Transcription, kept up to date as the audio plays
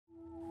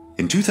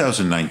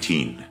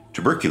2019,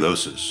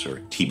 tuberculosis, or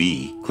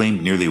TB,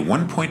 claimed nearly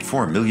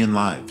 1.4 million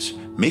lives,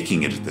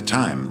 making it at the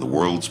time the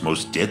world's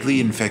most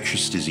deadly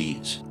infectious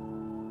disease.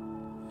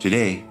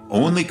 Today,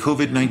 only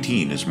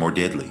COVID-19 is more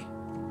deadly.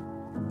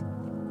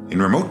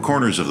 In remote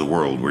corners of the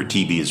world where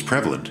TB is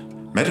prevalent,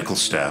 medical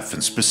staff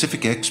and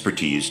specific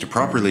expertise to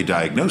properly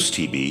diagnose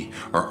TB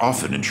are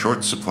often in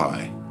short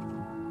supply.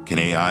 Can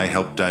AI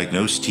help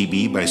diagnose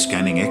TB by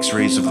scanning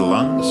X-rays of the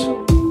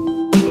lungs?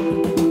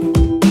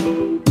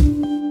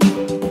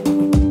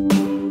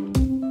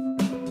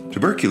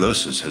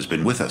 Tuberculosis has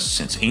been with us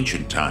since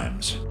ancient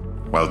times.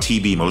 While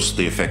TB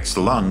mostly affects the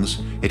lungs,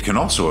 it can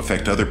also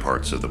affect other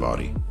parts of the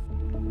body.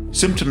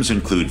 Symptoms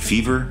include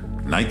fever,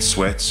 night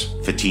sweats,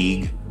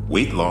 fatigue,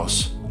 weight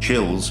loss,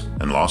 chills,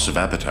 and loss of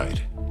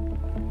appetite.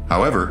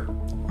 However,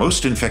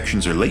 most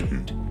infections are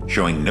latent,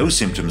 showing no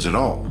symptoms at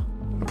all.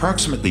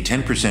 Approximately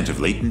 10% of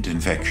latent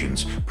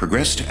infections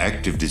progress to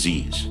active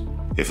disease.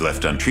 If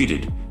left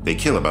untreated, they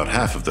kill about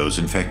half of those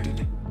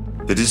infected.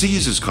 The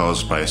disease is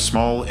caused by a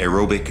small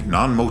aerobic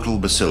non-motile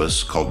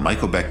bacillus called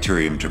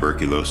Mycobacterium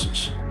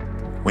tuberculosis.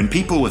 When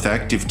people with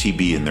active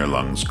TB in their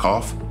lungs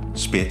cough,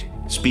 spit,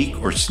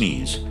 speak, or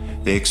sneeze,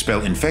 they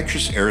expel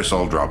infectious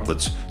aerosol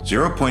droplets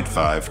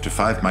 0.5 to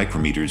 5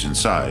 micrometers in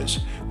size,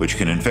 which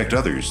can infect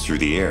others through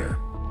the air.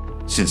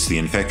 Since the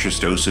infectious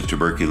dose of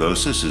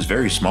tuberculosis is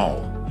very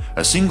small,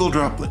 a single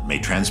droplet may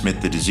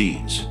transmit the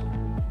disease.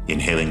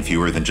 Inhaling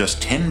fewer than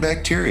just 10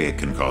 bacteria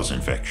can cause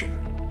infection.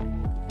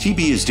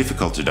 TB is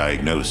difficult to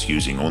diagnose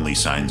using only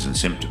signs and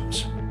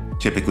symptoms.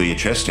 Typically, a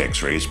chest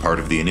X-ray is part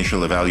of the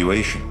initial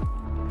evaluation.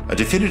 A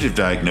definitive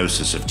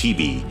diagnosis of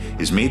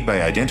TB is made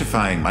by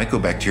identifying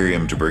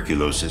Mycobacterium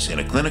tuberculosis in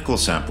a clinical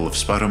sample of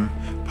sputum,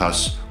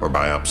 pus, or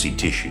biopsied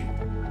tissue.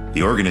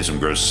 The organism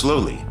grows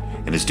slowly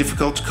and is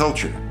difficult to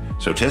culture,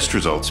 so test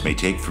results may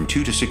take from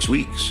 2 to 6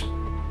 weeks.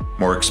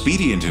 More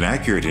expedient and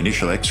accurate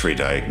initial X-ray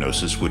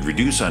diagnosis would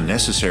reduce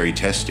unnecessary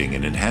testing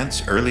and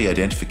enhance early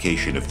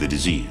identification of the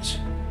disease.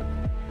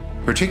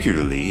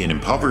 Particularly in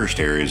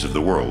impoverished areas of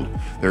the world,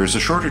 there is a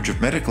shortage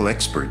of medical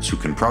experts who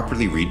can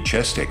properly read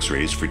chest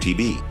X-rays for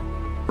TB.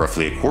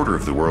 Roughly a quarter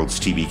of the world's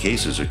TB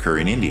cases occur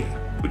in India,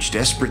 which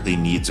desperately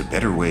needs a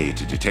better way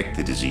to detect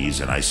the disease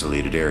in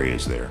isolated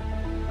areas there.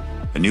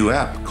 A new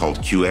app called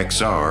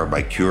Qure.ai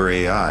by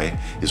Qure.ai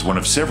is one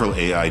of several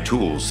AI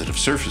tools that have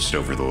surfaced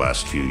over the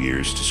last few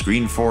years to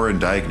screen for and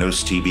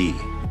diagnose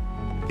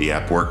TB. The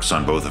app works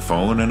on both a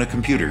phone and a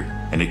computer,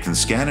 and it can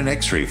scan an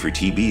X-ray for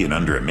TB in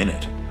under a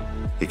minute.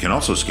 It can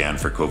also scan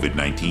for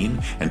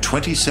COVID-19 and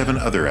 27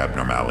 other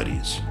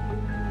abnormalities.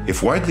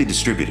 If widely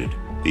distributed,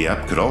 the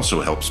app could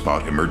also help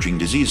spot emerging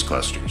disease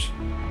clusters.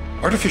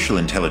 Artificial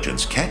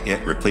intelligence can't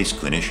yet replace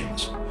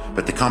clinicians,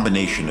 but the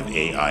combination of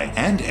AI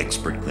and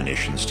expert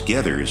clinicians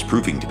together is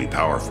proving to be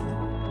powerful.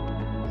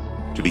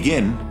 To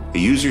begin, a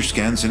user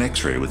scans an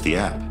X-ray with the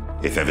app.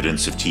 If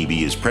evidence of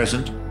TB is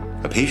present,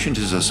 a patient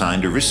is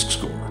assigned a risk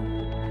score.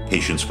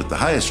 Patients with the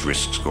highest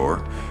risk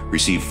score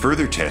receive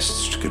further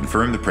tests to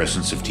confirm the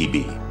presence of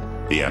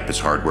TB. The app is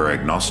hardware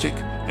agnostic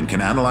and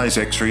can analyze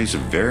X-rays of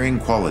varying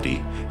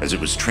quality, as it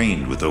was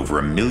trained with over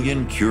 1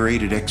 million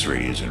curated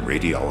X-rays and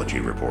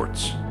radiology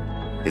reports.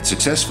 It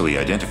successfully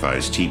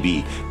identifies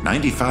TB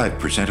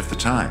 95% of the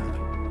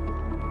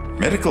time.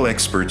 Medical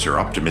experts are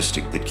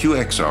optimistic that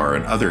QXR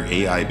and other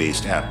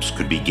AI-based apps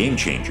could be game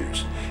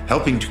changers,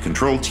 helping to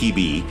control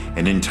TB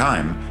and in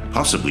time,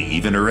 possibly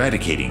even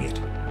eradicating it.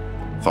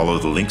 Follow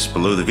the links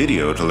below the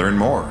video to learn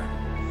more.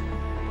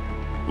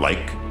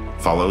 Like,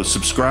 follow,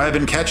 subscribe,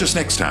 and catch us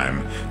next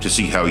time to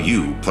see how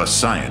you plus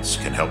science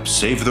can help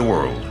save the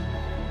world.